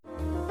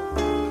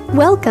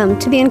Welcome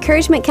to the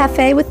Encouragement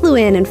Cafe with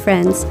Luann and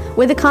friends,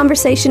 where the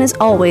conversation is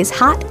always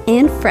hot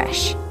and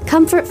fresh.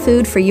 Comfort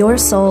food for your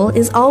soul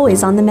is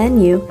always on the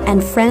menu,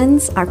 and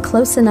friends are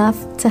close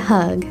enough to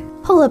hug.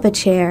 Pull up a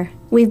chair.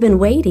 We've been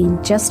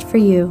waiting just for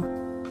you.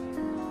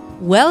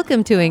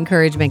 Welcome to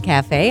Encouragement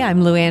Cafe.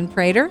 I'm Luann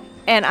Prater.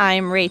 And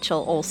I'm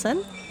Rachel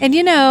Olson. And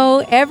you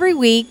know, every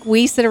week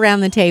we sit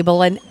around the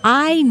table, and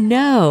I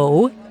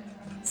know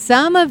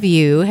some of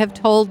you have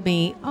told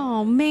me,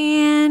 oh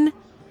man,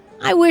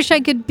 I wish I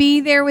could be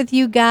there with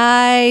you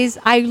guys.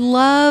 I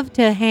love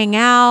to hang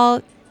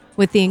out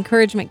with the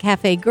Encouragement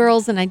Cafe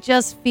girls, and I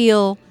just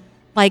feel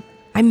like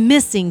I'm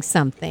missing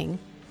something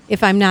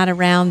if I'm not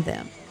around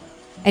them.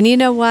 And you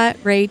know what,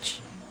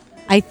 Rach?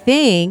 I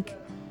think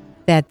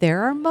that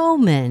there are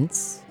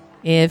moments,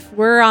 if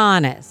we're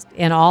honest,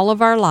 in all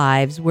of our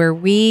lives where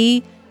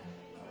we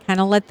kind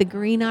of let the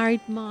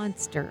green-eyed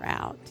monster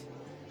out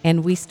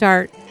and we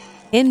start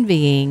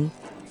envying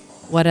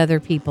what other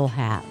people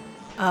have.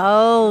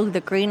 Oh,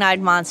 the green-eyed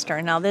monster.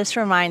 Now, this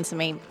reminds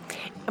me.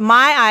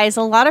 My eyes,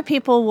 a lot of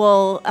people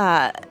will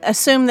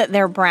assume that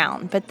they're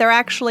brown, but they're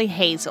actually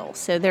hazel.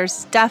 So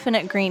there's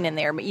definite green in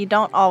there, but you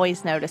don't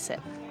always notice it.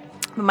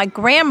 My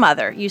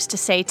grandmother used to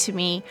say to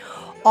me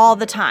all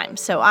the time,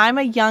 so I'm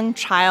a young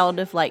child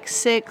of like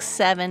 6,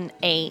 7,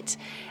 8.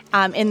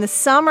 In the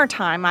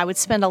summertime, I would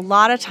spend a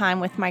lot of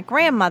time with my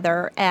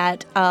grandmother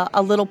at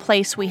a little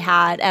place we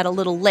had at a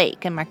little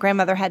lake. And my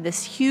grandmother had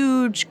this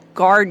huge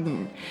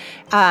garden,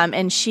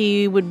 and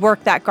she would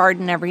work that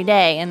garden every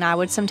day. And I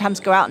would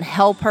sometimes go out and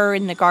help her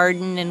in the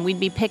garden, and we'd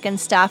be picking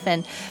stuff.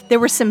 And there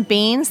were some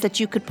beans that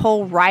you could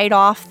pull right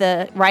off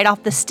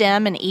the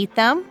stem and eat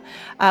them,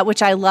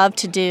 which I love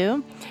to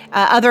do.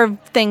 Other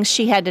things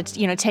she had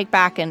to, take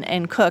back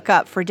and cook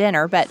up for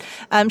dinner. But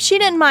she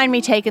didn't mind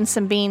me taking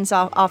some beans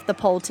off the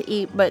pole to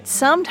eat. But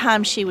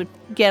sometimes she would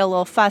get a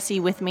little fussy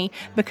with me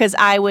because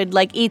I would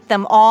eat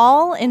them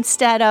all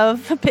instead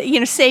of,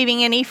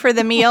 saving any for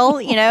the meal.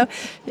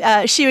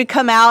 She would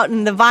come out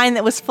and the vine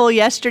that was full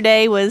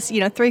yesterday was,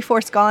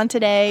 3/4 gone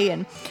today.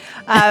 And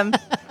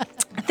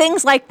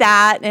things like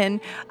that. And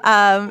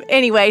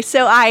anyway,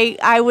 so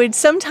I would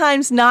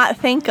sometimes not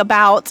think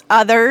about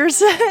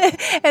others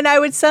and I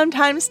would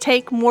sometimes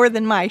take more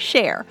than my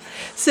share.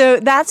 So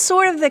that's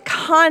sort of the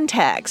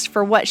context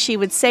for what she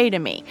would say to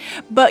me.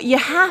 But you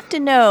have to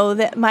know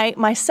that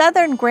my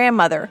Southern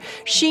grandmother,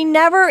 she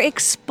never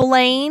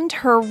explained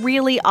her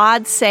really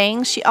odd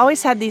sayings. She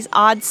always had these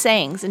odd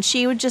sayings and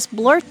she would just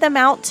blurt them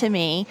out to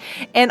me.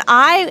 And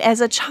I, as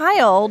a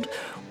child,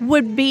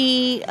 would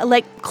be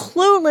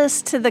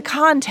clueless to the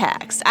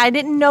context. I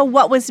didn't know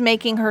what was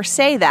making her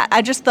say that.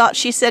 I just thought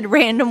she said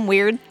random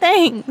weird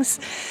things.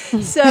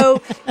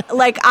 So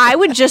I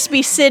would just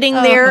be sitting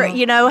there,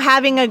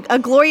 having a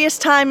glorious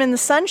time in the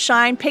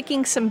sunshine,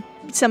 picking some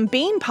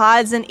bean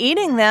pods and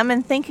eating them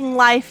and thinking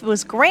life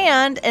was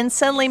grand. And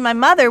suddenly my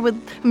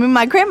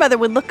grandmother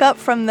would look up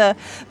from the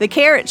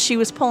carrots she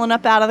was pulling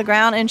up out of the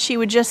ground and she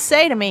would just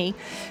say to me,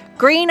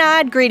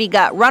 "Green-eyed greedy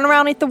gut, run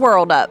around, eat the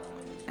world up."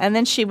 And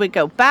then she would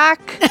go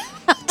back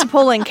to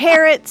pulling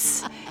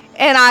carrots.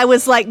 And I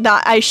was like,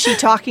 is she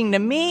talking to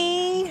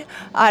me?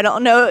 I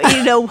don't know,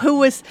 who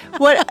was,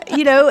 what,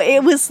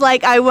 it was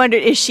like, I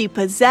wondered, is she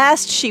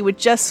possessed? She would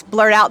just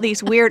blurt out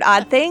these weird,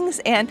 odd things.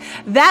 And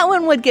that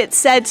one would get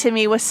said to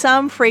me with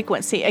some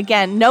frequency.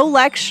 Again, no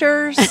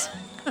lectures,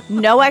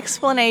 no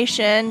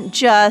explanation,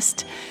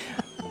 just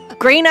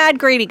green-eyed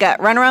greedy gut,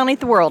 run around and eat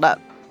the world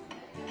up.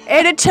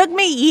 And it took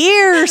me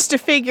years to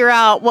figure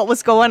out what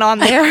was going on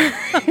there.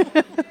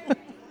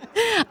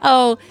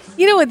 Oh,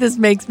 you know what this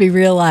makes me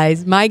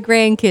realize? My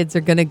grandkids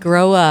are going to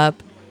grow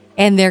up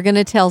and they're going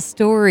to tell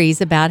stories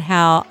about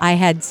how I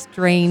had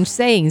strange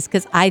sayings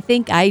because I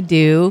think I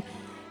do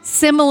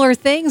similar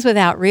things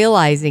without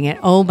realizing it.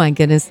 Oh my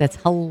goodness, that's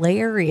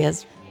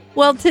hilarious.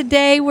 Well,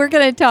 today we're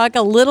going to talk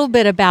a little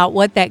bit about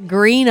what that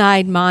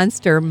green-eyed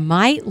monster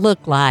might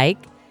look like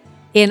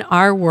in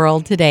our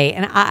world today.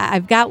 And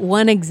I've got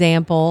one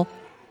example,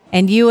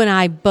 and you and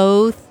I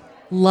both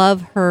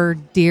love her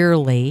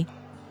dearly.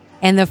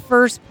 And the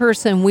first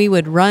person we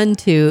would run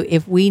to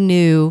if we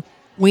knew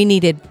we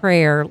needed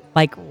prayer,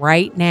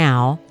 right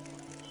now,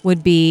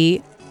 would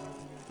be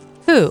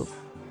who?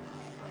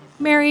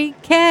 Mary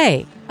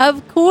Kay,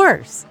 of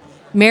course.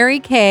 Mary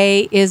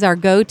Kay is our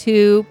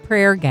go-to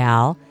prayer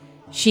gal.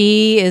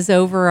 She is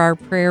over our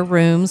prayer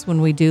rooms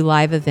when we do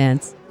live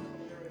events.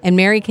 And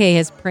Mary Kay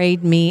has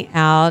prayed me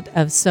out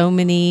of so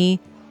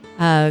many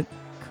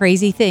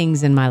crazy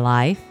things in my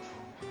life.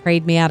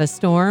 Prayed me out of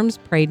storms,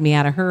 prayed me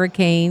out of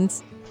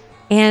hurricanes.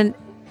 And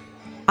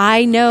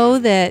I know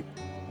that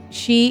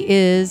she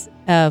is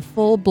a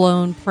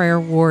full-blown prayer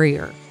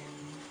warrior.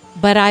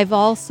 But I've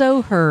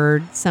also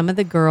heard some of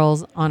the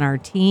girls on our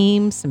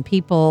team, some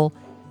people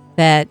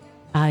that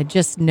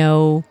just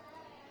know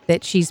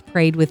that she's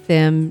prayed with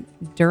them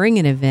during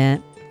an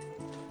event.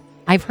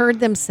 I've heard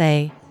them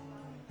say,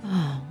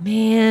 "Oh,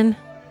 man,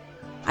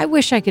 I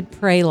wish I could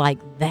pray like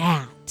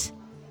that.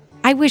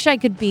 I wish I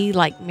could be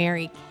like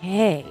Mary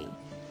Kay."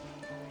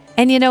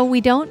 And we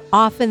don't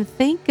often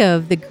think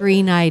of the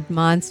green-eyed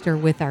monster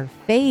with our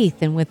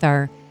faith and with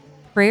our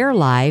prayer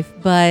life,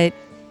 but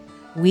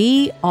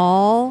we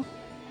all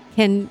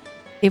can,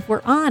 if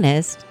we're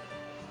honest,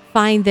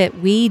 find that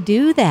we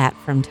do that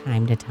from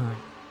time to time.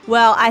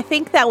 Well, I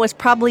think that was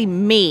probably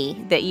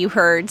me that you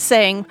heard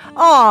saying,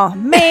 "Oh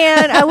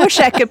man, I wish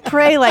I could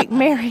pray like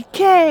Mary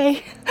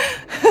Kay,"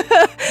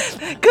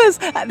 because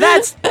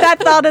that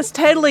thought has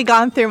totally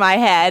gone through my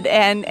head.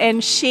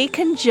 And she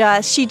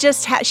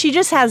just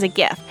has a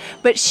gift,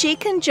 but she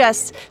can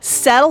just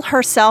settle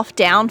herself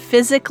down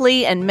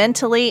physically and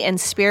mentally and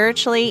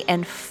spiritually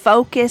and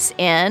focus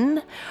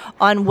in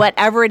on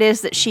whatever it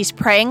is that she's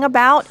praying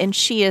about, and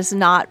she is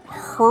not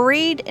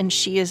hurried and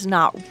she is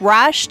not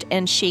rushed,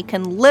 and she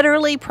can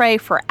literally pray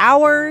for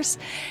hours.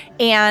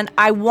 And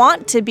I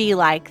want to be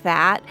like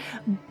that,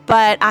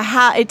 but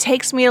it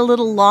takes me a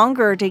little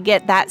longer to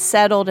get that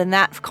settled and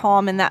that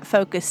calm and that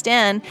focused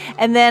in.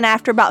 And then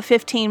after about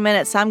 15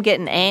 minutes, I'm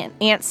getting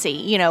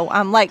antsy.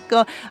 I'm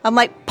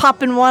like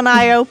popping one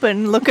eye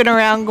open, looking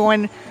around,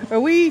 going, "Are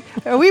we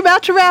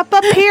about to wrap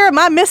up here? Am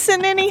I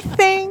missing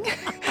anything?"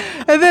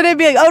 And then it'd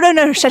be like, "Oh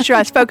no, shut your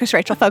eyes, focus,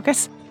 Rachel,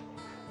 focus."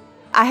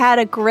 I had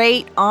a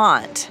great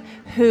aunt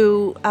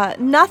who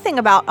nothing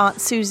about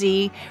Aunt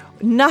Susie.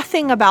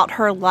 Nothing about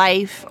her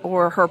life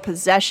or her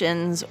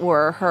possessions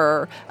or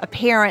her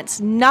appearance,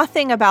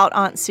 nothing about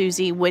Aunt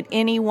Susie would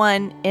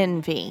anyone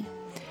envy.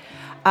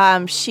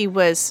 She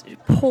was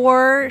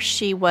poor.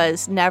 She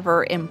was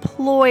never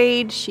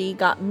employed. She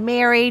got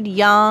married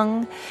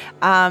young,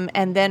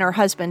 and then her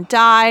husband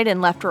died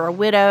and left her a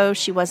widow.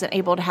 She wasn't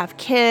able to have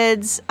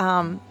kids,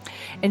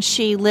 and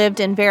she lived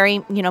in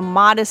very,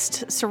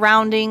 modest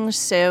surroundings,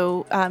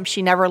 so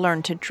she never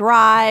learned to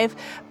drive.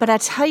 But I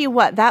tell you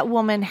what, that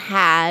woman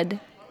had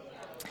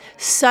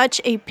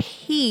such a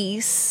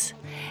peace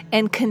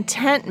and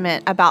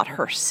contentment about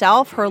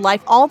herself, her life,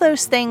 all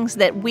those things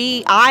that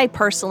I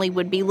personally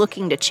would be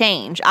looking to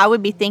change. I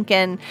would be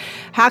thinking,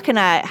 how can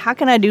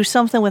I do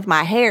something with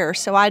my hair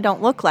so I don't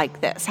look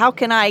like this? How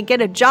can I get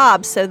a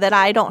job so that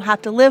I don't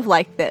have to live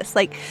like this?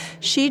 Like,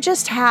 she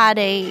just had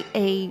a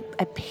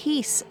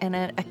peace and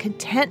a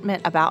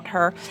contentment about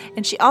her.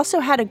 And she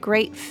also had a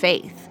great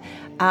faith.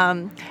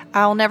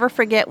 I'll never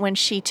forget when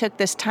she took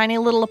this tiny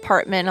little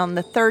apartment on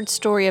the 3rd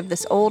story of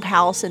this old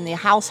house, and the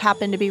house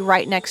happened to be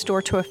right next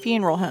door to a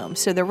funeral home.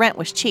 So the rent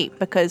was cheap,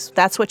 because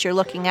that's what you're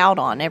looking out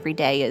on every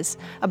day is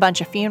a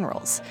bunch of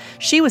funerals.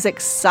 She was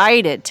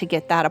excited to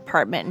get that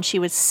apartment, and she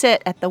would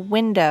sit at the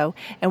window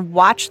and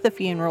watch the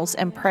funerals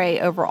and pray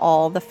over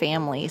all the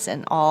families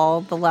and all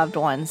the loved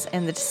ones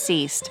and the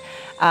deceased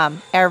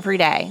every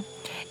day.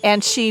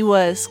 And she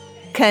was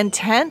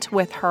content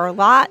with her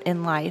lot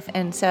in life.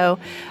 And so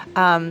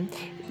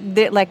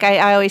like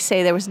I always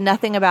say, there was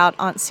nothing about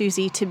Aunt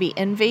Susie to be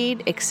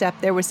envied,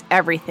 except there was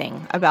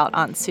everything about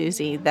Aunt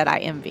Susie that I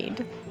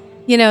envied.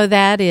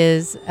 That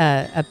is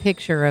a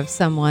picture of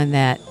someone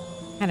that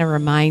kind of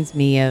reminds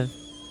me of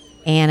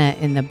Anna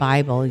in the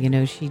Bible.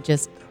 She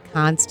just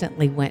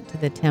constantly went to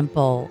the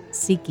temple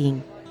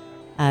seeking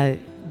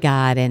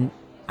God. And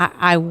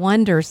I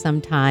wonder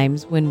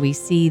sometimes when we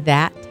see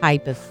that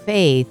type of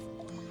faith,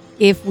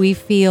 if we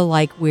feel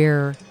like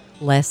we're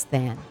less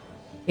than.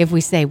 If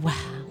we say, "Wow,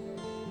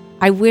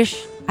 I wish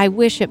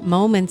at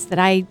moments that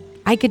I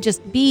could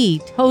just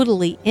be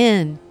totally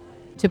in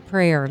to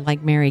prayer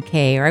like Mary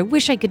Kay, or I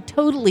wish I could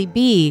totally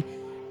be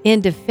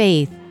into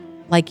faith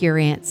like your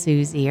Aunt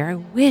Susie, or I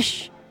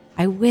wish.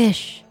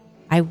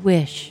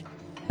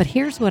 But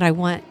here's what I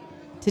want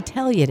to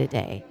tell you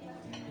today.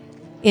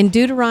 In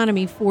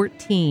Deuteronomy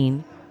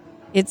 14,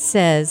 it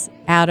says,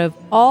 "Out of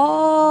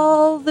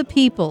all the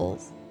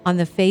peoples on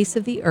the face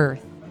of the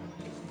earth,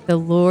 the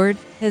Lord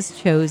has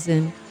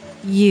chosen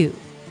you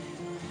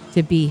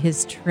to be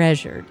his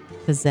treasured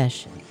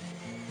possession."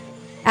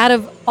 Out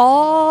of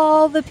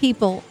all the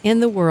people in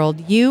the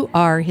world, you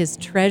are his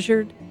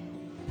treasured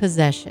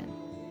possession.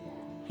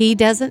 He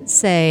doesn't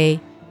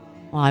say,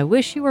 "Well, I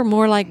wish you were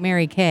more like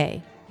Mary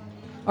Kay,"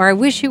 or "I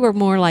wish you were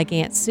more like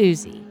Aunt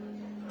Susie,"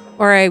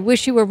 or "I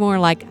wish you were more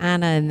like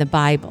Anna in the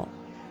Bible."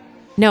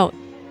 No,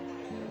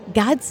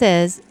 God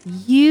says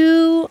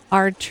you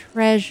are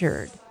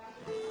treasured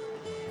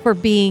for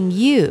being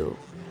you.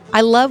 I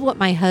love what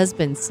my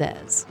husband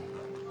says.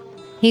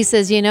 He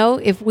says,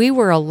 if we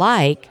were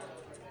alike,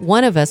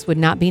 one of us would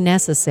not be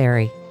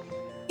necessary.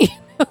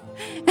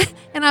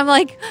 And I'm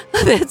like,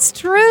 that's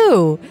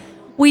true.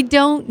 We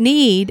don't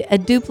need a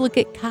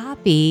duplicate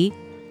copy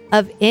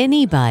of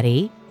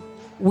anybody.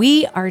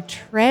 We are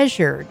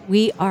treasured.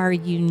 We are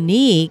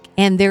unique.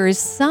 And there is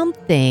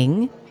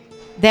something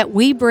that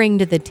we bring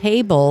to the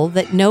table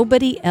that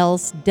nobody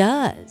else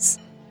does.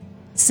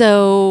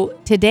 So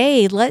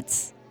today,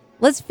 let's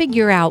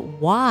figure out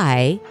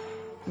why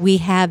we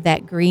have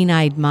that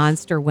green-eyed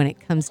monster when it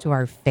comes to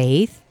our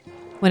faith,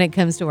 when it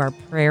comes to our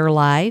prayer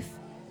life,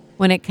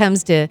 when it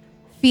comes to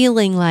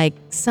feeling like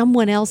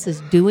someone else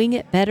is doing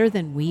it better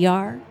than we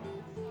are.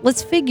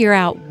 Let's figure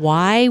out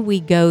why we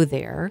go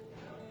there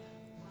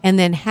and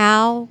then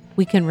how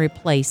we can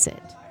replace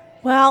it.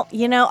 Well,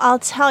 I'll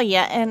tell you,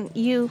 and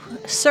you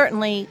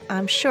certainly,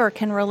 I'm sure,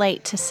 can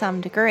relate to some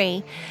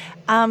degree.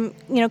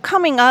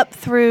 Coming up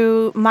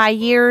through my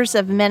years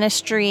of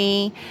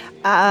ministry,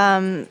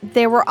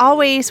 there were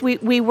always,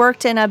 we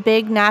worked in a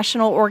big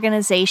national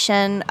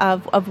organization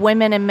of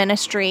women in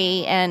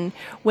ministry and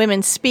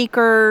women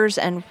speakers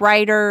and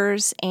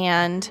writers.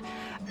 And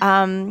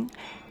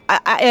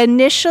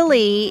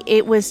initially,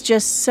 it was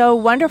just so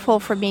wonderful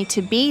for me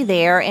to be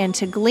there and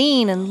to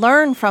glean and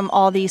learn from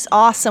all these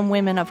awesome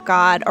women of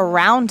God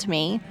around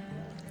me.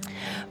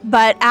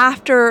 But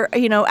after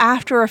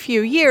a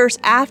few years,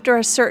 after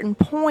a certain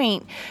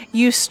point,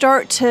 you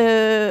start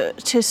to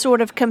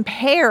sort of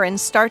compare and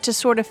start to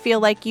sort of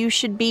feel like you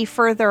should be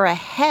further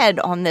ahead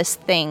on this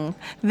thing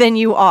than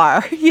you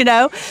are.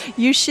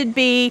 You should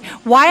be,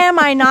 why am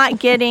I not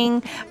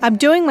getting, I'm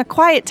doing my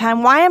quiet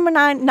time, why am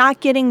I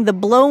not getting the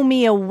blow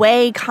me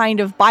away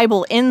kind of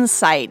Bible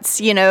insights,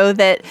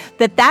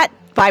 that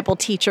Bible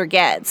teacher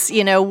gets?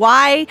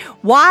 Why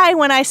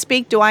when I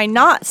speak do I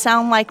not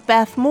sound like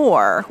Beth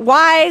Moore?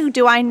 Why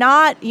do I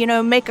not,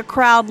 make a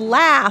crowd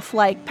laugh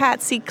like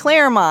Patsy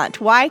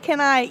Claremont? Why can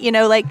I,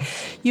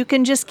 you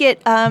can just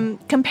get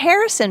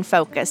comparison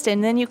focused,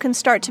 and then you can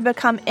start to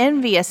become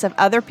envious of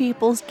other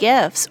people's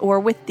gifts or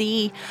with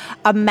the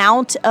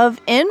amount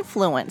of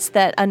influence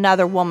that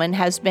another woman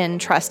has been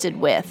trusted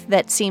with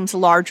that seems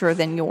larger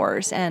than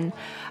yours. And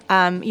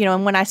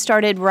and when I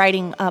started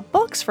writing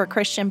books for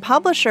Christian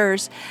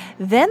publishers,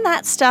 then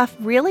that stuff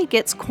really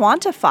gets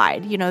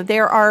quantified.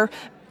 There are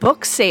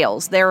book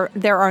sales, there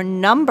are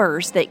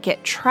numbers that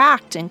get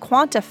tracked and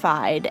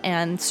quantified,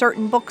 and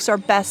certain books are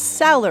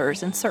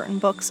bestsellers and certain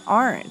books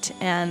aren't.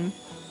 And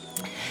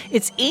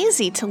it's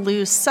easy to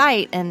lose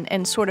sight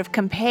and sort of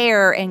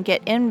compare and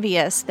get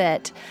envious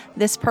that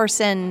this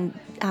person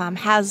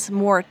has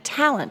more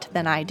talent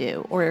than I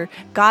do, or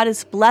God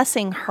is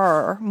blessing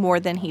her more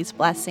than he's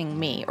blessing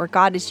me, or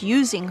God is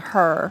using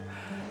her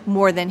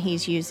more than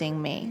he's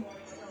using me.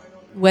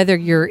 Whether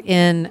you're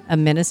in a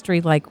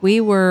ministry like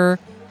we were,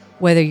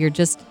 whether you're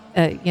just,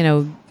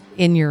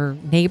 in your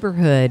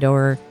neighborhood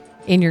or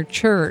in your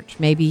church,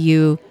 maybe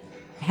you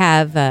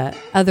have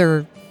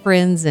other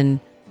friends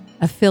and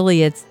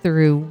affiliates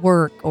through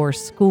work or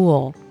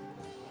school.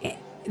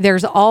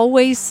 There's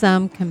always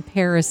some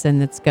comparison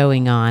that's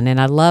going on. And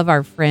I love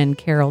our friend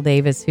Carol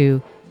Davis,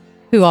 who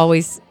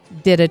always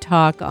did a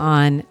talk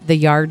on the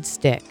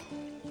yardstick.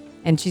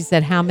 And she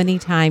said how many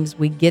times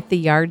we get the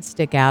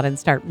yardstick out and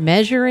start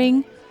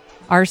measuring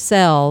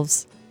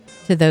ourselves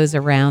to those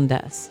around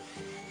us.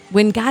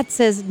 When God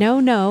says,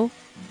 no,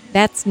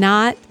 that's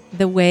not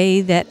the way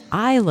that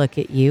I look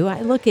at you.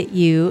 I look at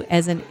you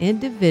as an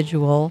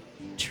individual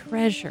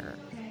treasure.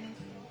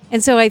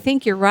 And so I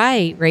think you're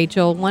right,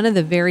 Rachel. One of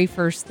the very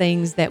first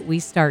things that we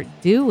start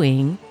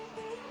doing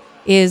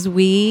is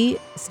we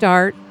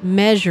start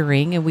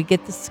measuring, and we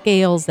get the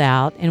scales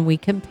out and we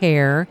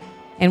compare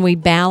and we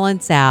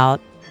balance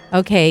out,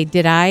 okay,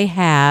 did I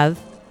have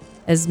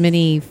as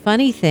many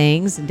funny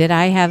things? Did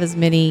I have as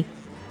many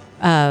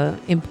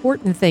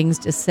important things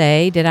to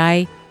say? Did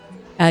I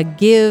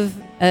give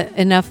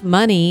enough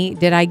money?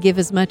 Did I give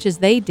as much as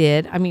they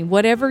did? I mean,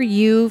 whatever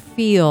you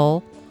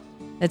feel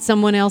that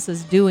someone else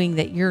is doing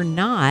that you're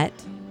not,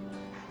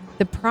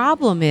 the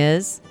problem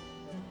is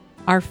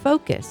our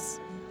focus.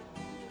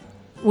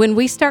 When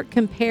we start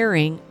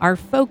comparing, our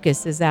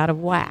focus is out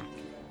of whack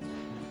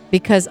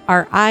because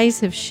our eyes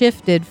have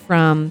shifted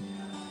from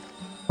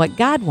what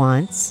God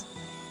wants,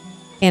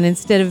 and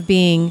instead of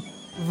being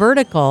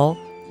vertical,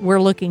 we're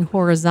looking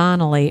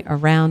horizontally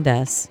around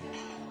us.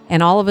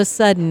 And all of a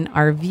sudden,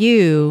 our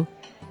view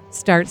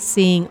starts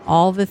seeing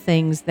all the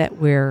things that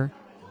we're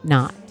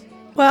not.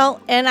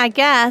 Well, and I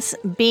guess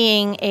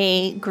being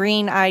a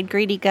green-eyed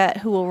greedy gut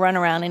who will run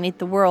around and eat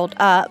the world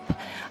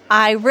up,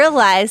 I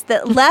realized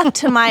that left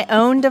to my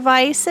own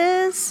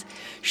devices,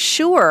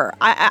 sure.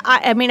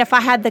 I mean, if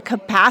I had the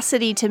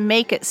capacity to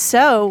make it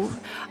so,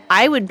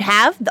 I would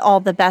have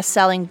all the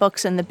best-selling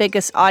books and the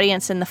biggest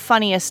audience and the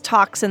funniest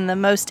talks and the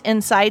most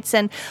insights.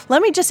 And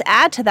let me just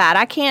add to that,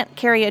 I can't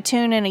carry a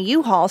tune in a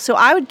U-Haul, so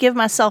I would give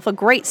myself a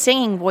great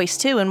singing voice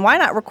too. And why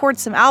not record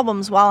some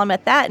albums while I'm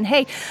at that? And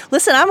hey,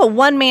 listen, I'm a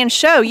one-man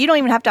show. You don't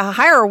even have to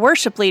hire a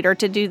worship leader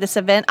to do this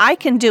event. I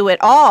can do it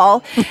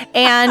all.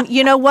 And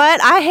you know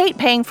what? I hate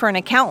paying for an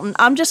accountant.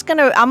 I'm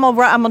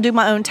gonna do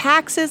my own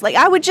taxes. Like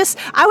I would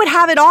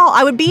have it all.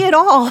 I would be it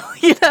all.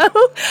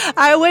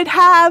 I would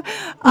have.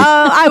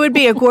 I would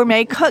be a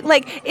gourmet cook.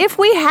 Like if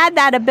we had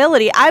that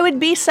ability, I would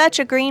be such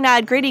a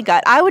green-eyed greedy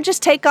gut. I would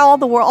just take all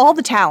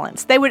the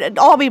talents. They would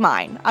all be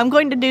mine. I'm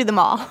going to do them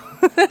all.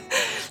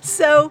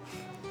 So,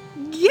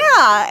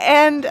 yeah,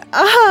 and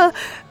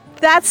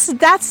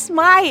that's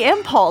my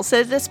impulse.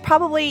 It's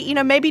probably,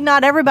 maybe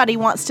not everybody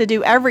wants to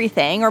do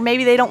everything, or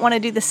maybe they don't want to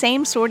do the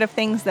same sort of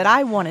things that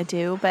I want to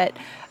do, but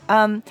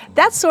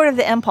that's sort of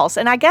the impulse.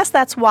 And I guess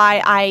that's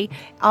why I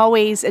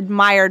always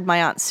admired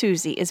my Aunt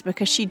Susie, is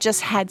because she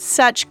just had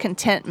such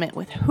contentment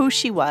with who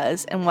she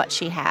was and what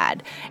she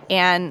had.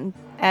 And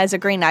as a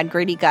green-eyed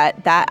greedy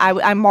gut, that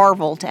I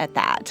marveled at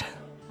that.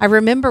 I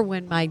remember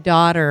when my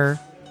daughter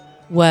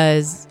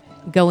was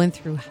going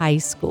through high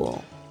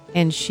school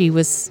and she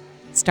was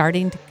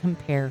starting to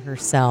compare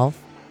herself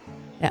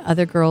that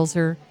other girls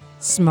are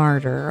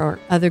smarter or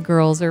other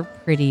girls are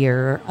prettier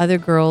or other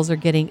girls are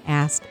getting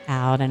asked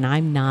out and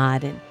I'm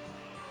not.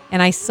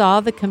 And I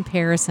saw the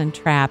comparison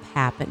trap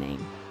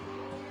happening.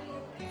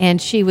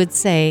 And she would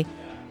say,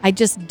 I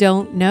just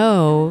don't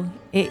know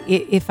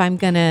if I'm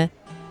going to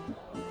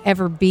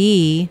ever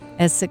be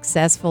as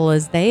successful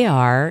as they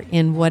are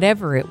in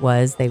whatever it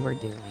was they were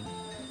doing.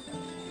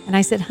 And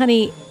I said,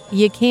 honey,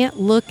 you can't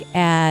look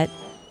at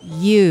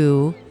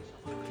you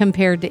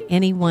compared to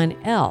anyone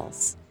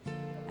else.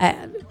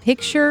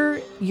 Picture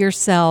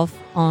yourself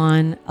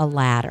on a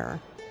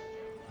ladder.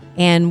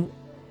 And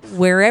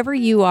wherever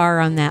you are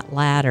on that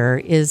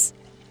ladder is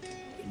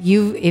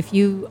if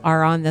you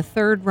are on the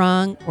 3rd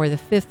rung or the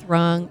 5th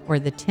rung or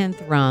the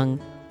 10th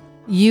rung,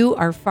 you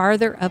are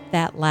farther up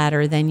that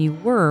ladder than you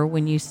were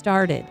when you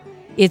started.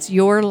 It's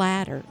your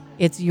ladder.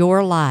 It's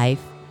your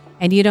life.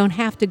 And you don't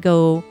have to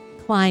go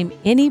climb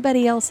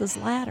anybody else's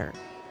ladder.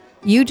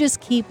 You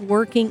just keep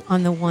working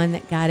on the one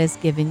that God has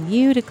given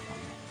you to climb.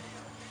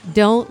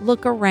 Don't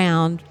look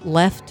around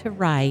left to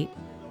right.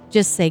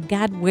 Just say,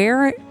 God,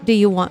 where do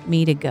you want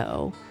me to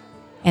go?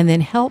 And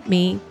then help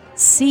me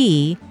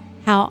see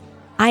how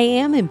I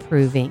am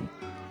improving.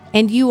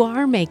 And you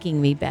are making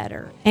me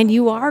better. And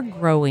you are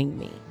growing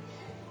me.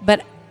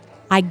 But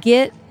I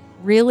get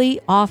really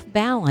off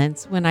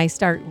balance when I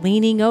start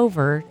leaning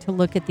over to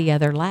look at the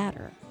other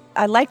ladder.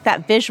 I like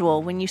that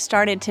visual when you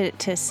started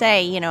to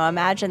say,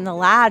 imagine the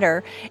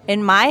ladder.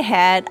 In my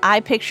head, I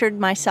pictured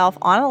myself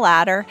on a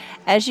ladder,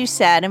 as you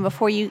said, and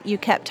before you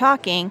kept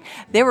talking,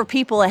 there were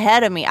people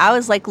ahead of me. I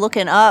was like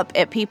looking up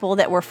at people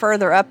that were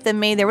further up than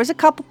me. There was a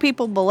couple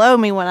people below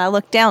me when I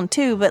looked down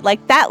too, but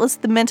like that was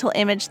the mental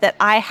image that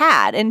I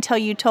had until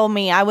you told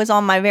me I was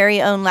on my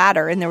very own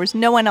ladder and there was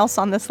no one else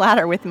on this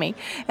ladder with me.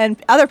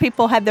 And other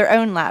people had their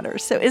own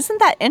ladders. So isn't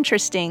that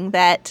interesting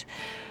that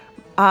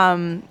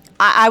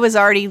I was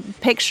already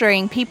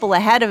picturing people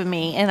ahead of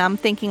me, and I'm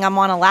thinking I'm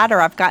on a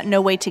ladder. I've got no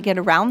way to get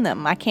around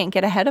them. I can't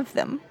get ahead of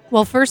them.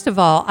 Well, first of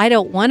all, I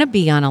don't want to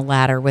be on a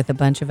ladder with a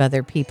bunch of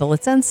other people.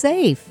 It's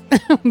unsafe.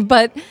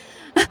 But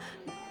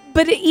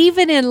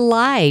even in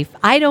life,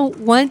 I don't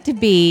want to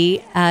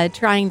be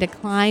trying to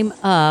climb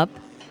up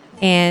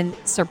and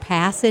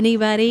surpass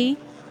anybody.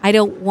 I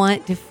don't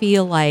want to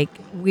feel like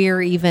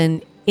we're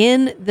even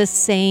in the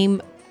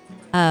same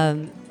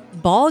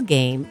ball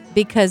game,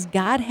 because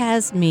God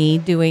has me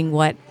doing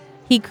what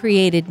He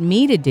created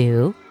me to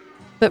do.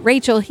 But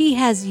Rachel, He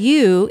has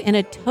you in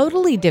a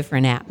totally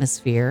different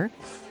atmosphere.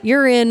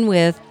 You're in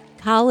with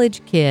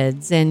college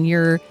kids and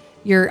you're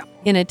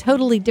in a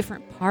totally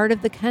different part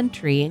of the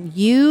country, and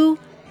you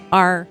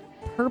are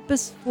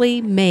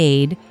purposefully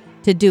made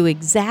to do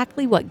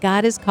exactly what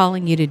God is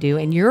calling you to do.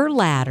 And your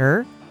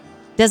ladder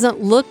doesn't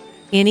look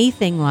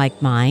anything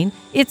like mine.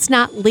 It's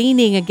not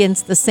leaning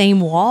against the same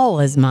wall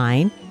as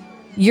mine.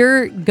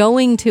 You're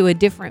going to a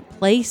different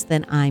place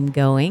than I'm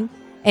going.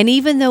 And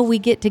even though we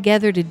get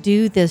together to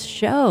do this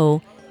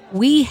show,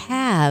 we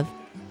have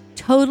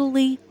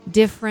totally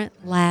different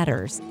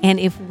ladders. And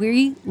if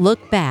we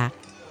look back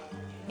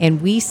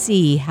and we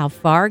see how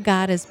far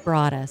God has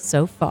brought us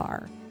so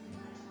far,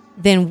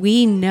 then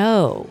we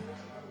know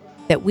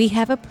that we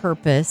have a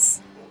purpose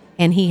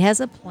and He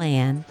has a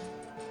plan,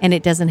 and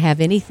it doesn't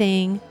have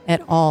anything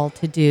at all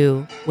to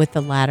do with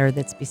the ladder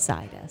that's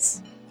beside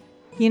us.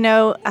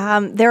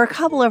 There are a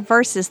couple of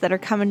verses that are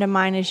coming to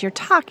mind as you're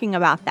talking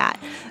about that.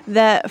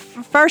 The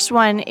first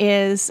one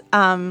is,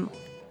 right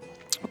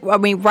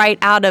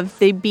out of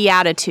the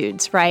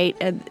Beatitudes,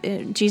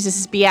 right?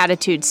 Jesus'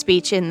 Beatitudes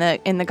speech in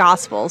the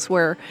Gospels,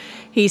 where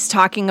He's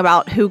talking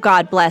about who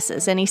God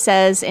blesses. And He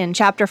says in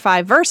chapter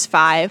 5, verse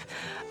 5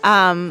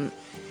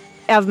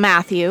 of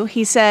Matthew,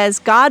 He says,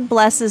 God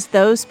blesses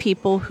those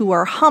people who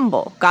are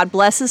humble. God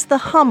blesses the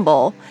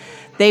humble.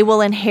 They will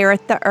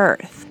inherit the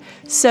earth.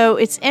 So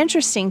it's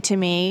interesting to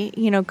me,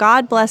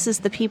 God blesses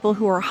the people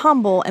who are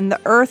humble, and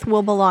the earth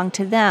will belong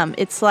to them.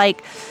 It's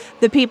like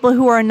the people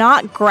who are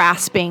not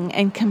grasping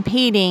and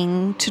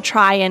competing to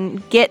try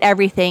and get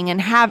everything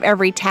and have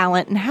every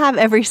talent and have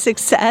every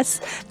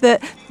success.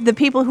 The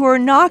people who are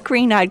not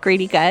green-eyed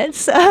greedy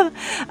guts,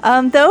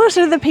 those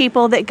are the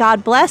people that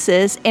God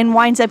blesses and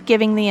winds up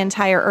giving the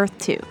entire earth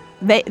to.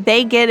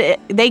 They get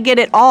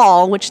it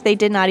all, which they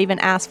did not even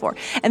ask for.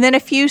 And then a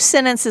few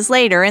sentences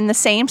later in the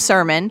same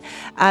sermon,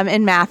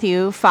 in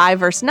Matthew 5,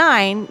 verse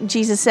 9,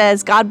 Jesus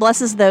says, God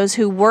blesses those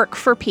who work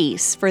for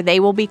peace, for they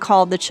will be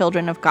called the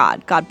children of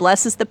God. God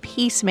blesses the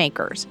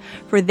peacemakers,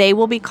 for they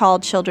will be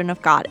called children of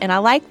God. And I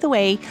like the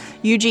way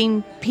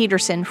Eugene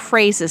Peterson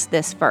phrases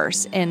this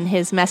verse in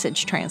his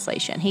Message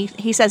translation.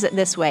 He says it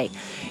this way: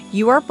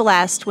 you are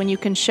blessed when you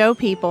can show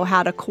people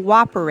how to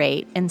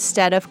cooperate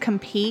instead of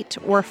compete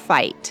or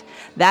fight.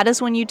 That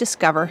is when you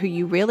discover who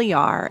you really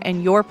are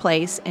and your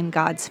place in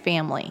God's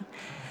family.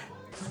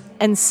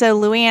 And so,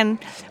 Luann,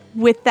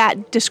 with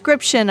that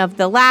description of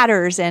the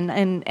ladders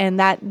and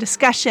that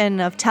discussion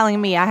of telling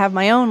me I have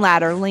my own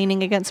ladder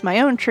leaning against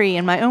my own tree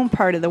in my own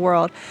part of the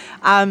world,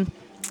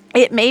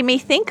 it made me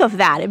think of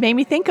that. It made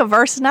me think of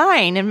verse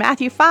 9 in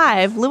Matthew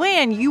 5.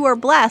 Luann, you are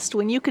blessed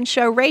when you can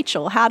show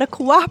Rachel how to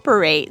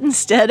cooperate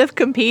instead of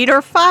compete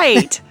or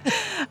fight.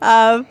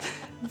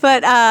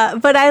 But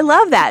I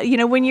love that,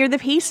 when you're the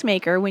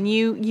peacemaker, when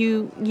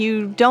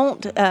you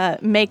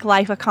don't make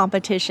life a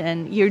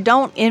competition, you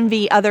don't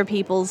envy other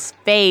people's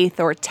faith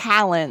or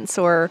talents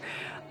or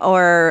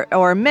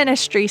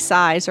ministry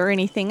size or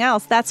anything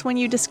else. That's when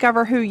you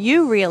discover who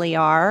you really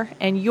are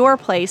and your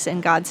place in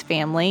God's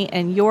family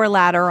and your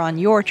ladder on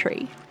your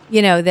tree.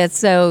 That's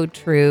so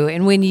true.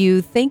 And when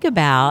you think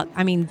about,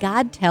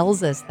 God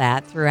tells us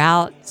that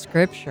throughout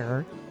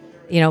Scripture.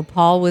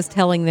 Paul was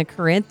telling the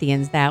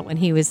Corinthians that when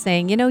he was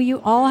saying, you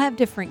all have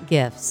different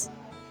gifts.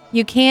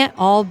 You can't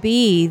all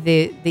be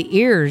the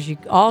ears. You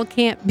all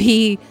can't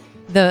be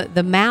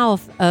the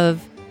mouth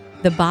of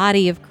the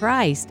body of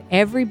Christ.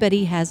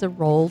 Everybody has a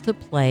role to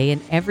play,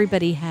 and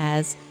everybody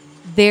has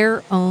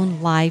their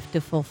own life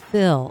to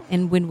fulfill.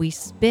 And when we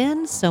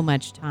spend so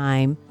much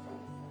time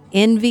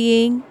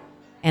envying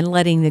and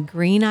letting the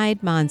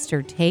green-eyed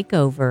monster take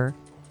over,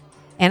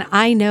 and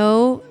I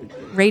know,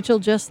 Rachel,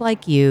 just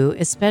like you,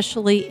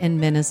 especially in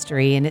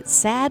ministry, and it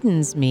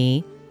saddens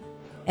me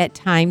at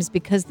times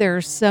because there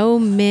are so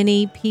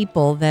many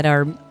people that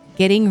are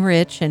getting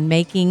rich and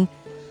making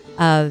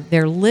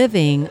their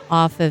living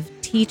off of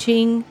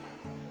teaching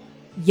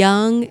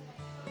young,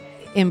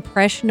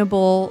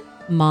 impressionable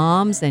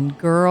moms and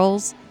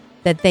girls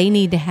that they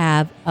need to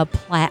have a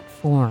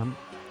platform.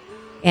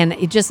 And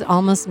it just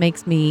almost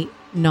makes me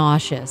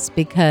nauseous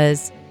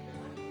because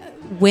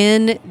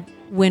when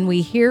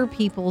we hear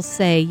people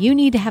say, you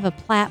need to have a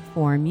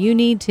platform, you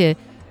need to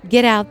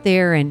get out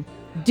there and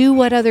do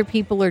what other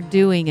people are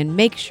doing and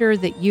make sure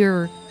that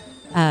you're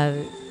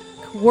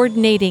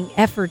coordinating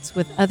efforts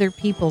with other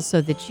people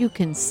so that you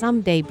can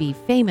someday be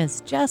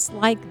famous just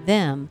like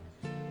them.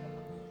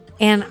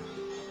 And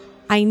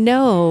I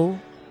know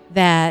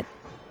that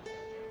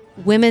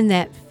women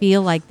that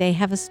feel like they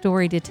have a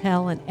story to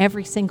tell, and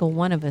every single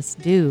one of us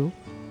do,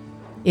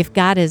 if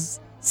God has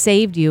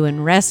saved you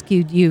and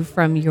rescued you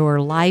from your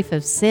life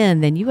of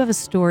sin, then you have a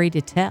story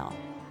to tell.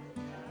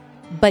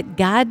 But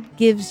God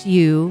gives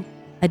you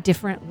a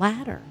different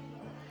ladder.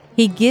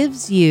 He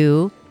gives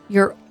you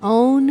your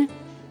own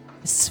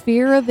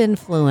sphere of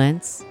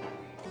influence,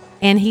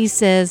 and He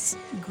says,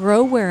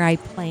 grow where I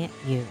plant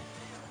you.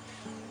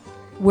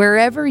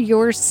 Wherever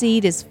your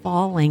seed is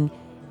falling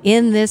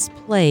in this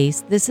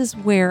place, this is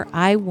where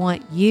I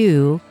want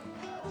you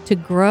to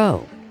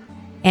grow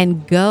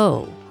and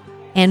go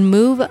and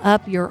move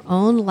up your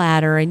own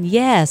ladder. And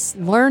yes,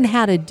 learn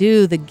how to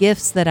do the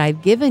gifts that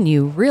I've given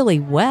you really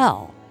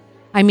well.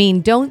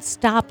 Don't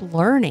stop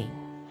learning.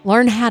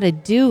 Learn how to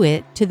do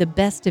it to the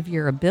best of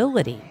your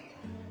ability.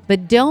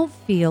 But don't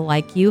feel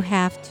like you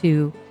have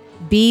to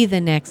be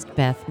the next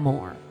Beth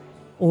Moore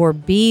or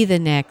be the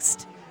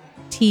next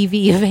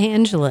TV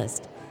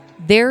evangelist.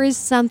 There is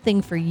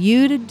something for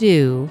you to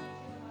do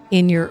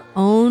in your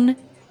own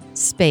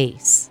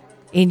space,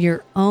 in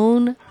your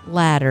own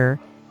ladder,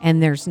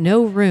 and there's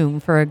no room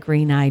for a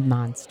green-eyed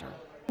monster.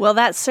 Well,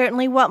 that's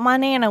certainly what my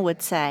Nana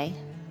would say.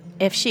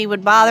 If she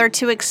would bother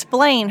to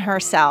explain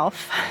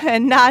herself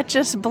and not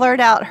just blurt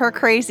out her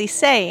crazy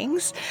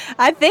sayings.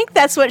 I think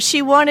that's what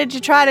she wanted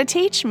to try to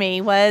teach me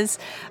was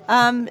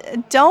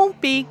don't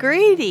be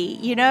greedy,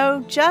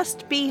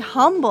 just be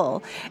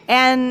humble.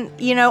 And,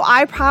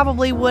 I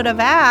probably would have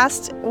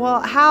asked,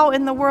 well, how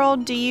in the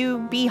world do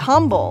you be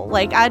humble?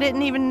 Like, I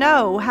didn't even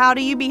know. How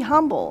do you be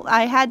humble?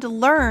 I had to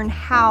learn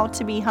how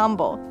to be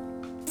humble.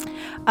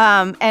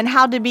 And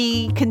how to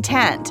be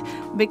content,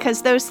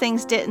 because those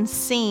things didn't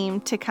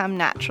seem to come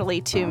naturally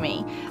to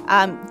me.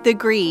 The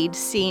greed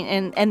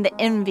and the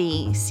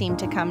envy seemed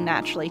to come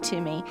naturally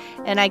to me.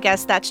 And I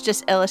guess that's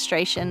just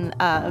illustration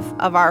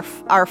of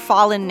our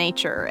fallen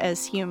nature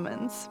as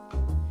humans.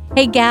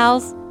 Hey,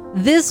 gals,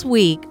 this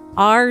week,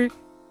 our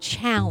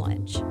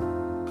challenge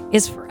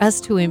is for us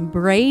to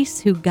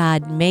embrace who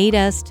God made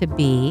us to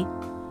be.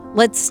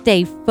 Let's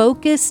stay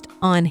focused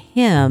on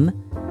Him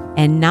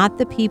and not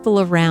the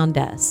people around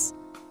us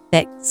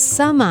that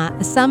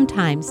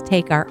sometimes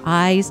take our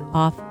eyes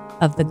off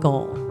of the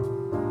goal.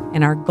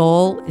 And our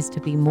goal is to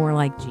be more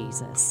like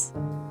Jesus.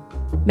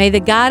 May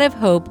the God of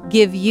hope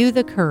give you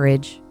the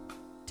courage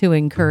to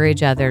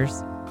encourage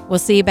others. We'll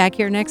see you back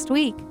here next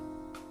week.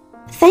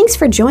 Thanks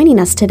for joining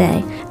us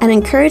today at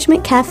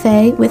Encouragement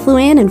Cafe with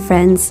Luann and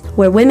friends,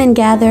 where women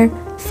gather,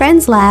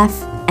 friends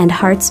laugh, and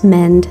hearts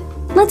mend.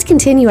 Let's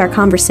continue our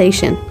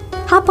conversation.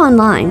 Hop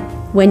online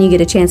when you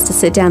get a chance to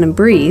sit down and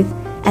breathe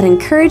at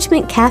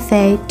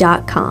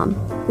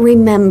encouragementcafe.com.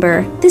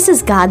 Remember, this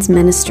is God's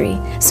ministry,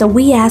 so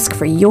we ask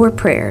for your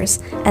prayers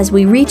as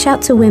we reach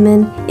out to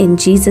women in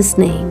Jesus'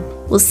 name.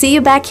 We'll see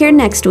you back here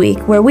next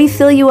week where we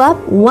fill you up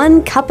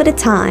one cup at a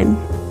time.